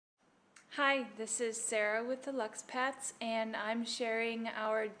Hi, this is Sarah with the Luxpats, and I'm sharing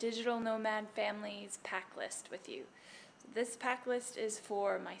our digital nomad family's pack list with you. This pack list is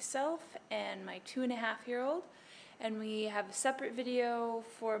for myself and my 2.5-year-old, and we have a separate video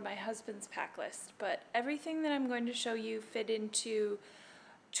for my husband's pack list. But everything that I'm going to show you fit into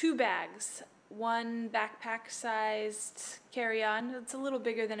 2 bags. One backpack-sized carry-on. It's a little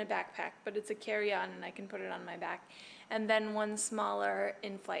bigger than a backpack, but it's a carry-on and I can put it on my back. And then one smaller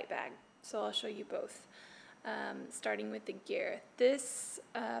in-flight bag. So I'll show you both, starting with the gear. This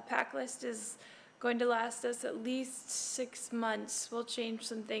pack list is going to last us at least 6 months. We'll change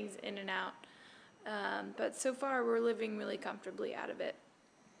some things in and out, but so far we're living really comfortably out of it.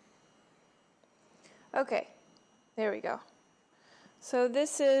 Okay, there we go. So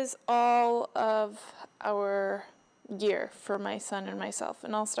this is all of our gear for my son and myself,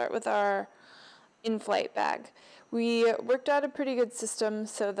 and I'll start with our in-flight bag. We worked out a pretty good system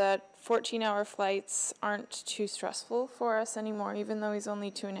so that 14-hour flights aren't too stressful for us anymore, even though he's only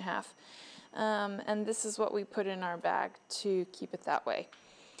 2.5. And this is what we put in our bag to keep it that way.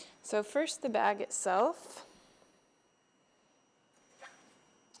 So first, the bag itself.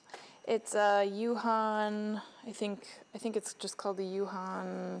 It's a Yuhan, I think it's just called the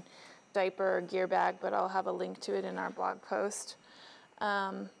Yuhan diaper gear bag, but I'll have a link to it in our blog post.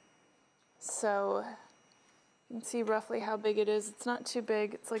 So you can see roughly how big it is. It's not too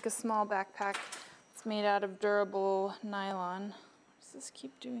big. It's like a small backpack. It's made out of durable nylon. Why does this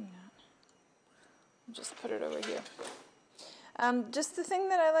keep doing that? I'll just put it over here. Just the thing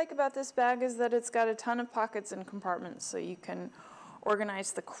that I like about this bag is that it's got a ton of pockets and compartments, so you can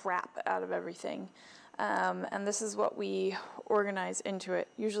organize the crap out of everything. And this is what we organize into it.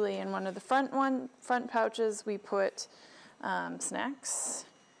 Usually in one of the front pouches we put snacks.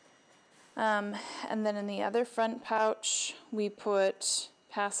 And then in the other front pouch, we put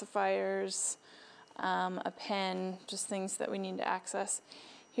pacifiers, a pen, just things that we need to access.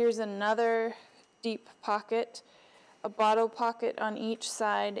 Here's another deep pocket, a bottle pocket on each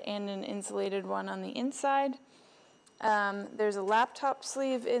side and an insulated one on the inside. There's a laptop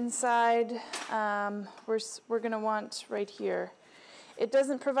sleeve inside. We're going to want right here. It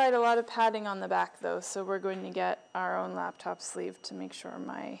doesn't provide a lot of padding on the back though, so we're going to get our own laptop sleeve to make sure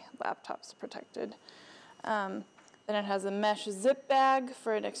my laptop's protected. Then it has a mesh zip bag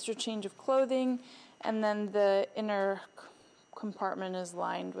for an extra change of clothing, and then the inner compartment is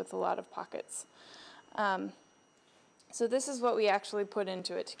lined with a lot of pockets. So this is what we actually put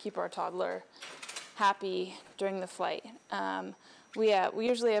into it to keep our toddler happy during the flight. We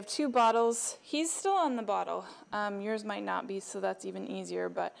usually have 2 bottles. He's still on the bottle. Yours might not be, so that's even easier,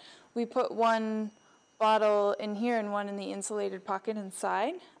 but we put one bottle in here and one in the insulated pocket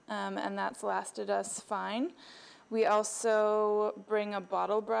inside, and that's lasted us fine. We also bring a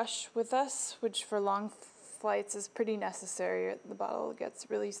bottle brush with us, which for long flights is pretty necessary. The bottle gets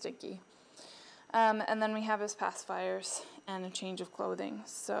really sticky. And then we have his pacifiers and a change of clothing,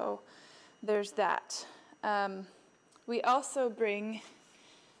 so there's that. We also bring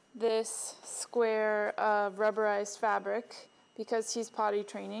this square of rubberized fabric because he's potty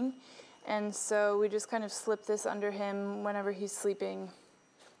training, and so we just kind of slip this under him whenever he's sleeping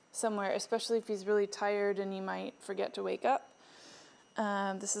somewhere, especially if he's really tired and he might forget to wake up.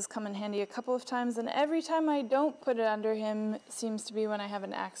 This has come in handy a couple of times, and every time I don't put it under him seems to be when I have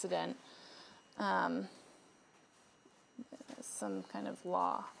an accident. There's some kind of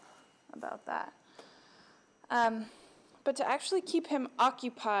law about that. But to actually keep him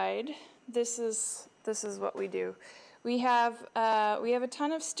occupied, this is what we do. We have a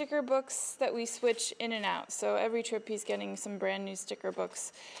ton of sticker books that we switch in and out. So every trip he's getting some brand new sticker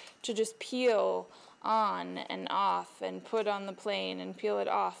books to just peel on and off and put on the plane and peel it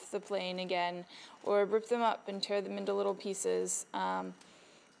off the plane again, or rip them up and tear them into little pieces. And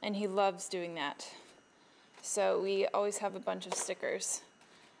he loves doing that. So we always have a bunch of stickers.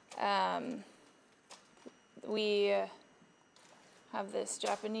 We have this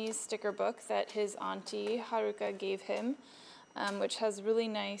Japanese sticker book that his auntie Haruka gave him, which has really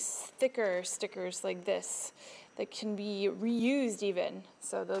nice thicker stickers like this that can be reused even,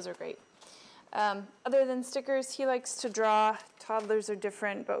 so those are great. Other than stickers, he likes to draw. Toddlers are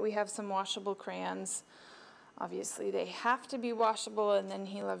different, but we have some washable crayons. Obviously they have to be washable, and then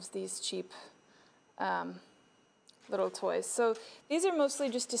he loves these cheap little toys. So these are mostly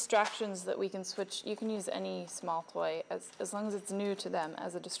just distractions that we can switch. You can use any small toy as long as it's new to them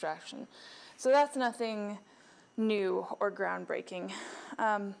as a distraction. So that's nothing new or groundbreaking.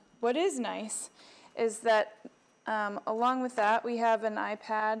 What is nice is that along with that we have an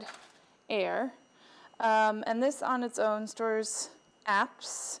iPad Air, and this on its own stores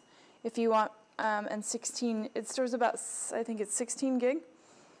apps if you want, and 16, it stores about, I think it's 16 gig.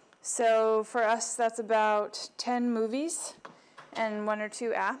 So for us, that's about 10 movies and 1 or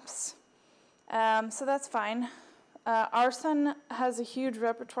 2 apps. So that's fine. Our son has a huge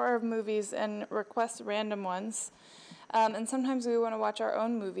repertoire of movies and requests random ones. And sometimes we want to watch our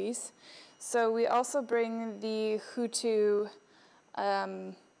own movies. So we also bring the Hutu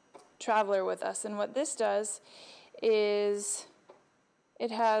Traveler with us. And what this does is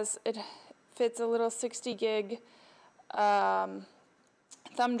it fits a little 60 gig thumb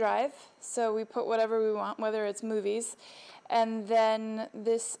drive. So we put whatever we want, whether it's movies. And then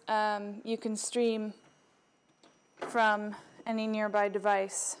this, you can stream from any nearby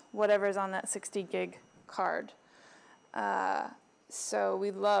device, whatever's on that 60 gig card. So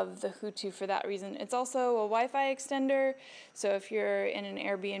we love the Hutu for that reason. It's also a Wi-Fi extender, so if you're in an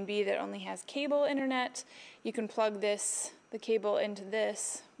Airbnb that only has cable internet, you can plug the cable into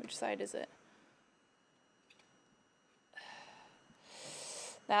this. Which side is it?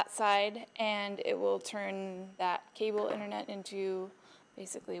 That side, and it will turn that cable internet into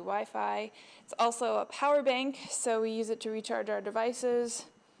basically Wi-Fi. It's also a power bank, so we use it to recharge our devices.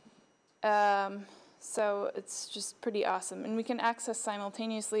 So it's just pretty awesome. And we can access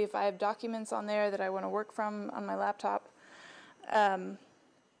simultaneously if I have documents on there that I want to work from on my laptop. I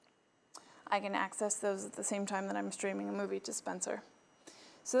can access those at the same time that I'm streaming a movie to Spencer.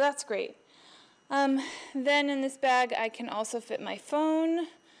 So that's great. Then in this bag I can also fit my phone,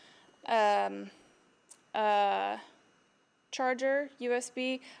 charger,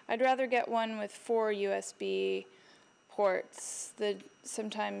 USB. I'd rather get one with 4 USB ports.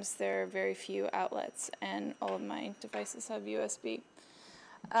 Sometimes there are very few outlets, and all of my devices have USB.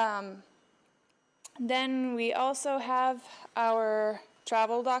 Then we also have our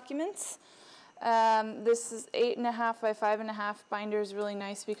travel documents. This is 8.5 by 5.5 binder is really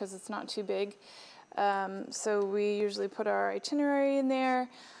nice because it's not too big. So we usually put our itinerary in there,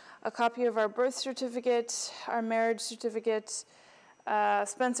 a copy of our birth certificate, our marriage certificate,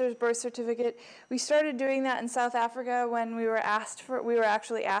 Spencer's birth certificate. We started doing that in South Africa when we were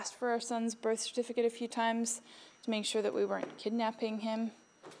actually asked for our son's birth certificate a few times to make sure that we weren't kidnapping him.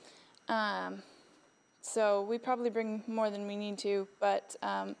 So we probably bring more than we need to, but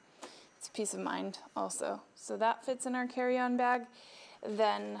it's peace of mind also. So that fits in our carry-on bag.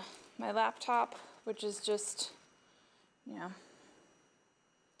 Then my laptop, which is just,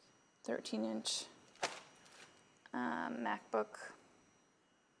 13-inch MacBook.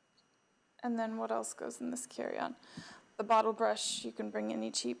 And then what else goes in this carry-on? The bottle brush, you can bring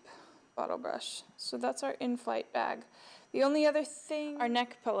any cheap bottle brush. So that's our in-flight bag. The only other thing, our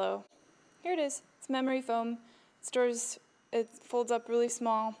neck pillow. Here it is. It's memory foam. It folds up really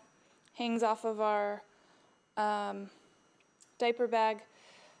small, hangs off of our diaper bag.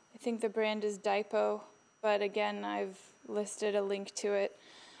 I think the brand is Dipo, but again, I've listed a link to it.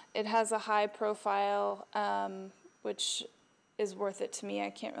 It has a high profile, which is worth it to me. I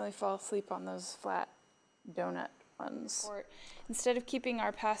can't really fall asleep on those flat donut ones. Instead of keeping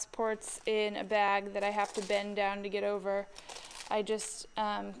our passports in a bag that I have to bend down to get over, I just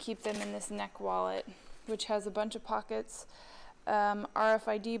keep them in this neck wallet, which has a bunch of pockets,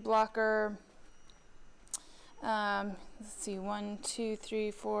 RFID blocker, let's see, 1, 2,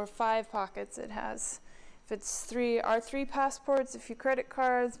 3, 4, 5 pockets it has. If it's our 3 passports, a few credit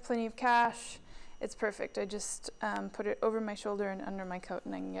cards, plenty of cash, it's perfect. I just put it over my shoulder and under my coat,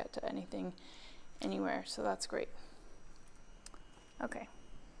 and I can get to anything, anywhere, so that's great. Okay.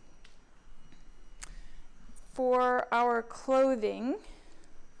 For our clothing,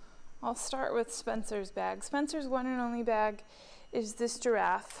 I'll start with Spencer's bag. Spencer's one and only bag is this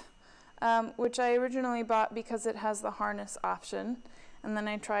giraffe, which I originally bought because it has the harness option, and then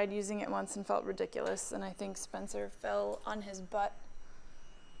I tried using it once and felt ridiculous, and I think Spencer fell on his butt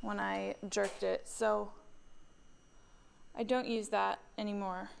when I jerked it, so I don't use that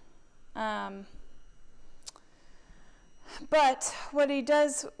anymore. But what he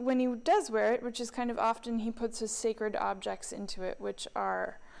does when he does wear it, which is kind of often, he puts his sacred objects into it, which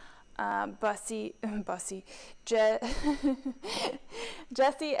are Jesse and Buzz,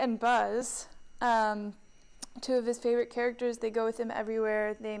 2 of his favorite characters. They go with him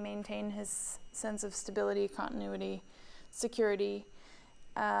everywhere. They maintain his sense of stability, continuity, security.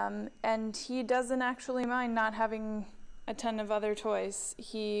 And he doesn't actually mind not having a ton of other toys.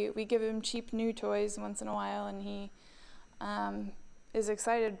 We give him cheap new toys once in a while, and he is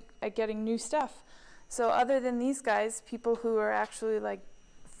excited at getting new stuff. So other than these guys, people who are actually like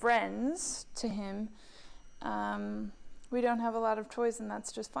friends to him, we don't have a lot of toys, and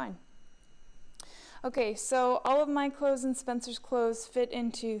that's just fine. Okay, so all of my clothes and Spencer's clothes fit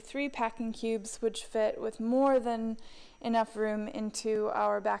into 3 packing cubes, which fit with more than enough room into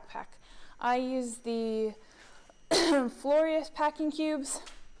our backpack. I use the Florius packing cubes.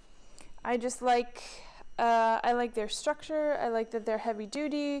 I just like, I like their structure. I like that they're heavy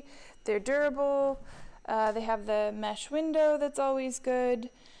duty, they're durable. They have the mesh window that's always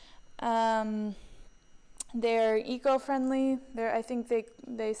good. They're eco-friendly. I think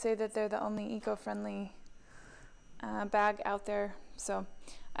they say that they're the only eco-friendly bag out there, so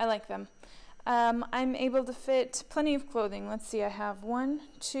I like them. I'm able to fit plenty of clothing. Let's see, I have 1,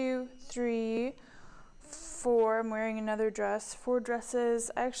 2, 3, 4. I'm wearing another dress. 4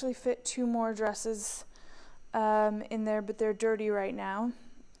 dresses. I actually fit 2 more dresses in there, but they're dirty right now.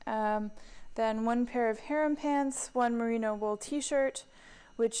 Then 1 pair of harem pants, 1 merino wool t-shirt,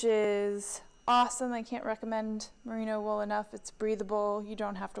 which is awesome. I can't recommend merino wool enough. It's breathable. You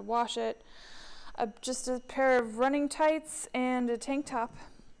don't have to wash it. Just a pair of running tights and a tank top.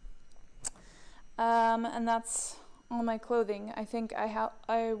 And that's all my clothing. I think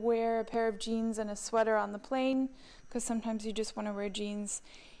I wear a pair of jeans and a sweater on the plane because sometimes you just want to wear jeans.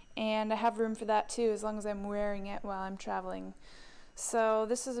 And I have room for that too, as long as I'm wearing it while I'm traveling. So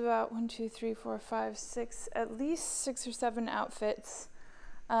this is about 1, 2, 3, 4, 5, 6, at least 6 or 7 outfits.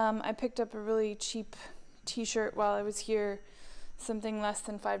 I picked up a really cheap t-shirt while I was here. Something less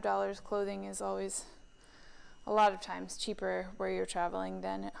than $5 clothing is always a lot of times cheaper where you're traveling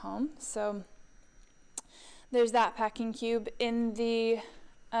than at home. So there's that packing cube. In the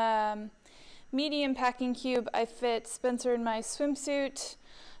medium packing cube, I fit Spencer in my swimsuit,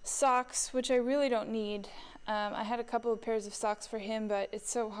 socks, which I really don't need. I had a couple of pairs of socks for him, but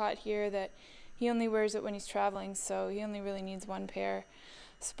it's so hot here that he only wears it when he's traveling, so he only really needs 1 pair.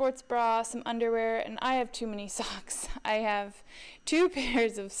 Sports bra, some underwear, and I have too many socks. I have 2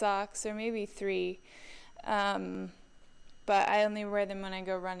 pairs of socks, or maybe 3, but I only wear them when I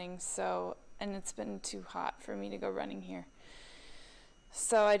go running, so, and it's been too hot for me to go running here.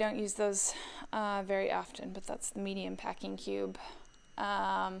 So I don't use those very often, but that's the medium packing cube.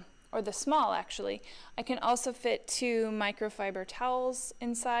 Or the small, actually. I can also fit 2 microfiber towels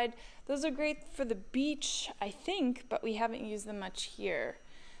inside. Those are great for the beach, I think, but we haven't used them much here.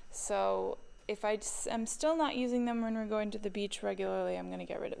 So if I'm still not using them when we're going to the beach regularly, I'm going to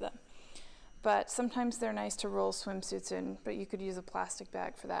get rid of them. But sometimes they're nice to roll swimsuits in, but you could use a plastic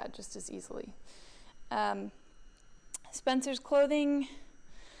bag for that just as easily. Spencer's clothing,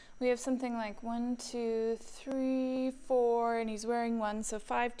 we have something like 1, 2, 3, 4, and he's wearing 1, so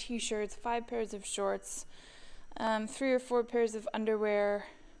 5 t-shirts, 5 pairs of shorts, 3 or 4 pairs of underwear.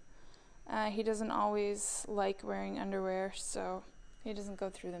 He doesn't always like wearing underwear, so he doesn't go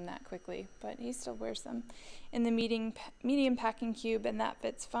through them that quickly, but he still wears them in the medium packing cube, and that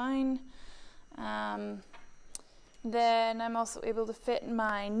fits fine. Then I'm also able to fit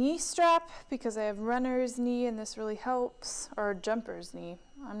my knee strap because I have runner's knee, and this really helps, or jumper's knee.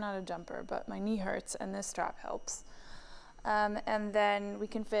 I'm not a jumper, but my knee hurts, and this strap helps. And then we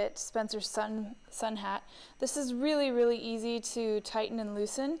can fit Spencer's sun hat. This is really, really easy to tighten and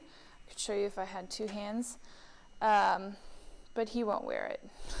loosen. I could show you if I had 2 hands, but he won't wear it.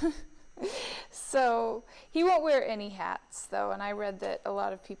 So he won't wear any hats, though, and I read that a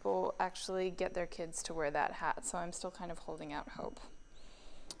lot of people actually get their kids to wear that hat, so I'm still kind of holding out hope.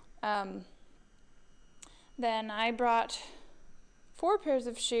 Then I brought 4 pairs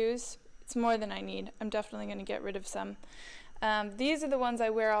of shoes. It's more than I need. I'm definitely going to get rid of some. These are the ones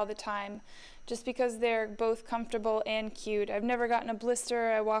I wear all the time, just because they're both comfortable and cute. I've never gotten a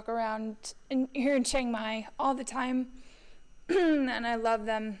blister. I walk around here in Chiang Mai all the time, and I love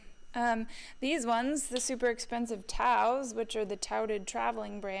them. These ones, the super expensive Taos, which are the touted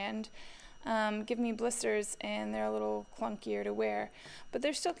traveling brand, give me blisters, and they're a little clunkier to wear, but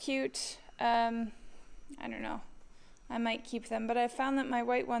they're still cute. I don't know. I might keep them, but I found that my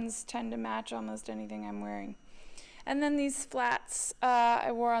white ones tend to match almost anything I'm wearing. And then these flats I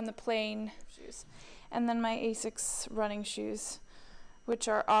wore on the plane shoes. And then my Asics running shoes, which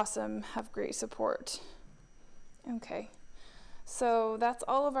are awesome, have great support. Okay, so that's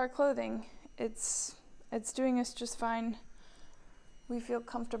all of our clothing. It's doing us just fine. We feel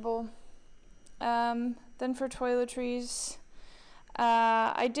comfortable. Then for toiletries,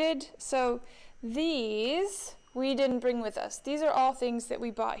 so these we didn't bring with us. These are all things that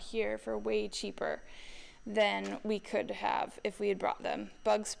we bought here for way cheaper than we could have if we had brought them.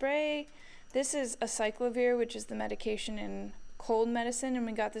 Bug spray. This is a cyclovir, which is the medication in cold medicine, and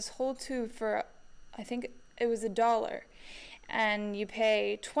we got this whole tube for, I think it was $1. And you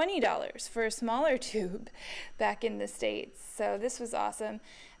pay $20 for a smaller tube back in the States. So this was awesome.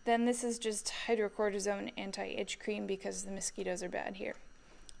 Then this is just hydrocortisone anti-itch cream because the mosquitoes are bad here.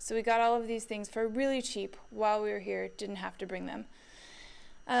 So we got all of these things for really cheap while we were here, didn't have to bring them.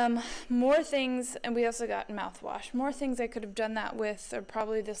 More things, and we also got mouthwash. More things I could have done that with are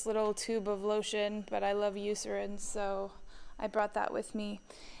probably this little tube of lotion, but I love Eucerin, so I brought that with me.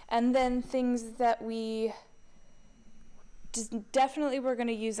 And then things that we definitely were going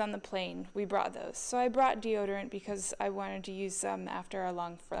to use on the plane, we brought those. So I brought deodorant because I wanted to use some after our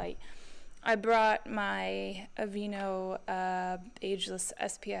long flight. I brought my Aveeno Ageless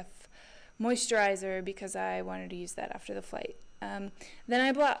SPF moisturizer because I wanted to use that after the flight. Then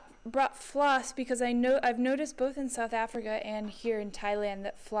I brought floss because I've noticed both in South Africa and here in Thailand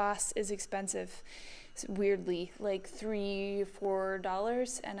that floss is expensive. It's weirdly, like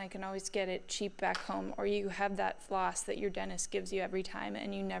 $3-4, and I can always get it cheap back home. Or you have that floss that your dentist gives you every time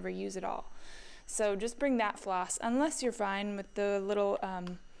and you never use it all. So just bring that floss, unless you're fine with the little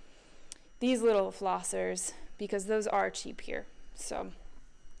these little flossers, because those are cheap here. So,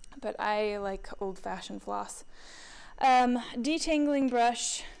 but I like old-fashioned floss. Detangling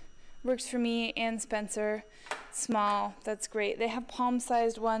brush works for me and Spencer. Small, that's great. They have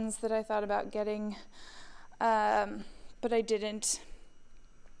palm-sized ones that I thought about getting, but I didn't.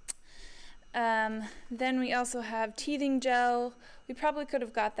 Then we also have teething gel. We probably could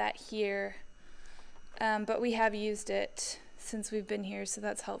have got that here, but we have used it since we've been here, so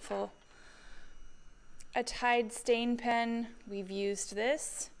that's helpful. A Tide stain pen, we've used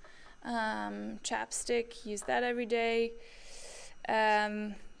this. Chapstick, use that every day.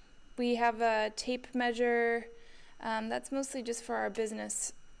 We have a tape measure. That's mostly just for our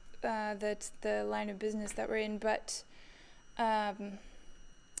business, that's the line of business that we're in, but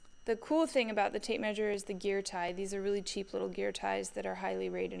the cool thing about the tape measure is the gear tie. These are really cheap little gear ties that are highly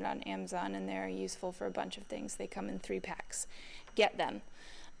rated on Amazon, and they're useful for a bunch of things. They come in 3 packs. Get them.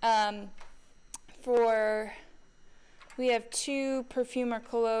 We have 2 perfume or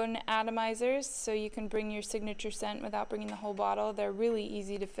cologne atomizers, so you can bring your signature scent without bringing the whole bottle. They're really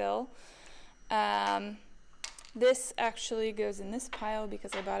easy to fill. This actually goes in this pile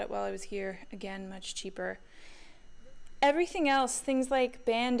because I bought it while I was here. Again, much cheaper. Everything else, things like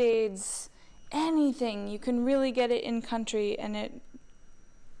Band-Aids, anything, you can really get it in country, and it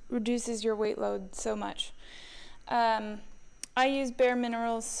reduces your weight load so much. I use Bare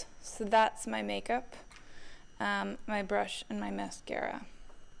Minerals, so that's my makeup, my brush, and my mascara.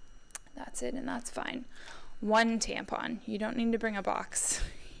 That's it, and that's fine. 1 tampon. You don't need to bring a box.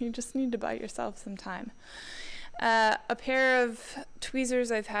 You just need to buy yourself some time. A pair of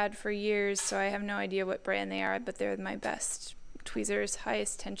tweezers I've had for years, so I have no idea what brand they are, but they're my best tweezers,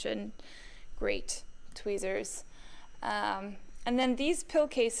 highest tension, great tweezers. And then these pill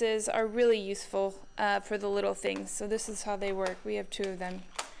cases are really useful for the little things. So this is how they work. We have 2 of them.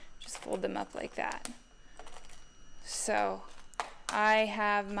 Just fold them up like that. So I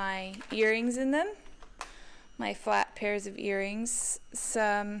have my earrings in them, my flat pairs of earrings,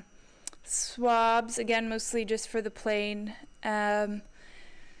 some swabs, again mostly just for the plane, and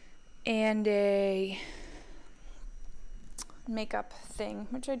a makeup thing,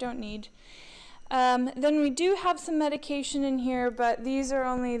 which I don't need. Then we do have some medication in here, but these are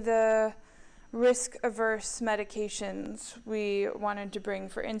only the risk-averse medications we wanted to bring.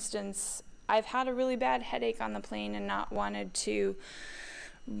 For instance, I've had a really bad headache on the plane and not wanted to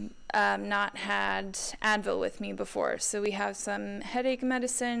not had Advil with me before. So we have some headache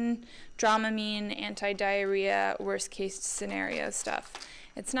medicine, Dramamine, anti-diarrhea, worst case scenario stuff.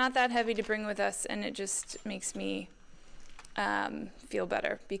 It's not that heavy to bring with us, and it just makes me feel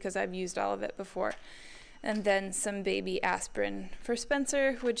better because I've used all of it before. And then some baby aspirin for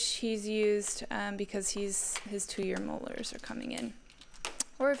Spencer, which he's used because his 2-year molars are coming in.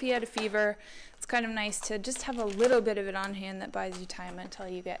 Or if he had a fever, it's kind of nice to just have a little bit of it on hand that buys you time until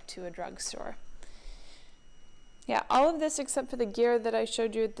you get to a drugstore. Yeah, all of this except for the gear that I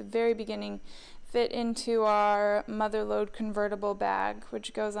showed you at the very beginning fit into our Motherload convertible bag,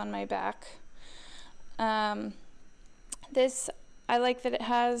 which goes on my back. This, I like that it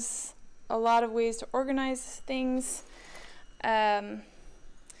has a lot of ways to organize things.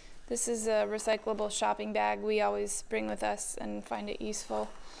 This is a recyclable shopping bag we always bring with us and find it useful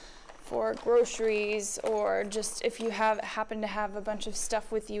for groceries, or just if you happen to have a bunch of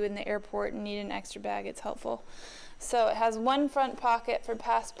stuff with you in the airport and need an extra bag, it's helpful. So it has 1 front pocket for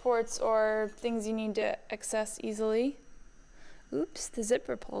passports or things you need to access easily. Oops, the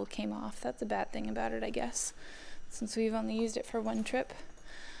zipper pull came off. That's a bad thing about it, I guess, since we've only used it for 1 trip.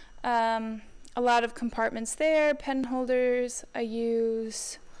 A lot of compartments there. Pen holders I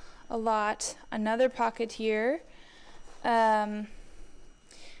use a lot. Another pocket here.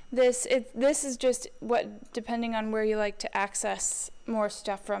 This is just what, depending on where you like to access more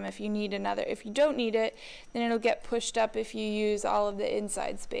stuff from. If you need another, if you don't need it, then it'll get pushed up if you use all of the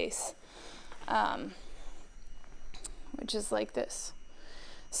inside space, which is like this.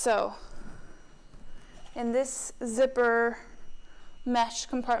 So, in this zipper mesh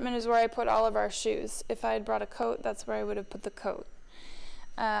compartment is where I put all of our shoes. If I had brought a coat, that's where I would have put the coat.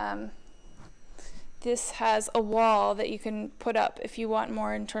 This has a wall that you can put up if you want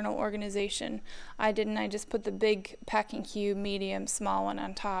more internal organization. I didn't. I just put the big packing cube, medium, small one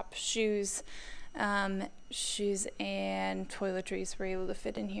on top. Shoes and toiletries were able to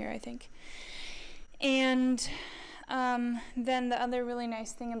fit in here, I think. And then the other really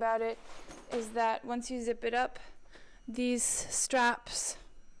nice thing about it is that once you zip it up, these straps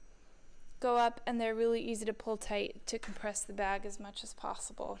go up and they're really easy to pull tight to compress the bag as much as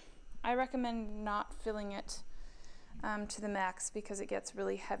possible. I recommend not filling it to the max because it gets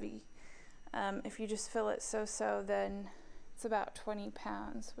really heavy. If you just fill it so-so, then it's about 20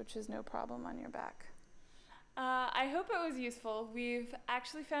 pounds, which is no problem on your back. I hope it was useful. We've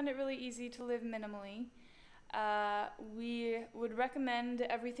actually found it really easy to live minimally. We would recommend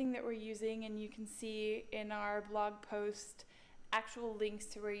everything that we're using, and you can see in our blog post actual links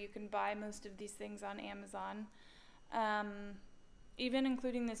to where you can buy most of these things on Amazon. Even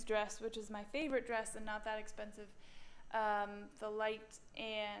including this dress, which is my favorite dress and not that expensive. The light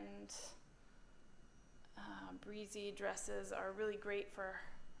and breezy dresses are really great for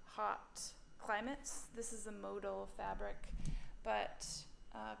hot climates. This is a modal fabric, but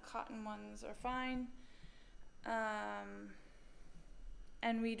cotton ones are fine.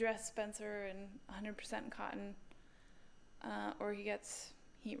 And we dress Spencer in 100% cotton, or he gets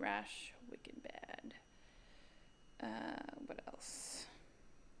heat rash wicked bad. What else?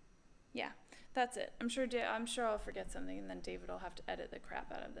 Yeah, that's it. I'm sure I'll forget something, and then David will have to edit the crap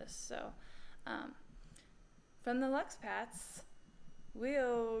out of this. So, from the Luxpats,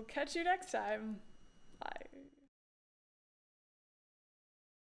 we'll catch you next time. Bye.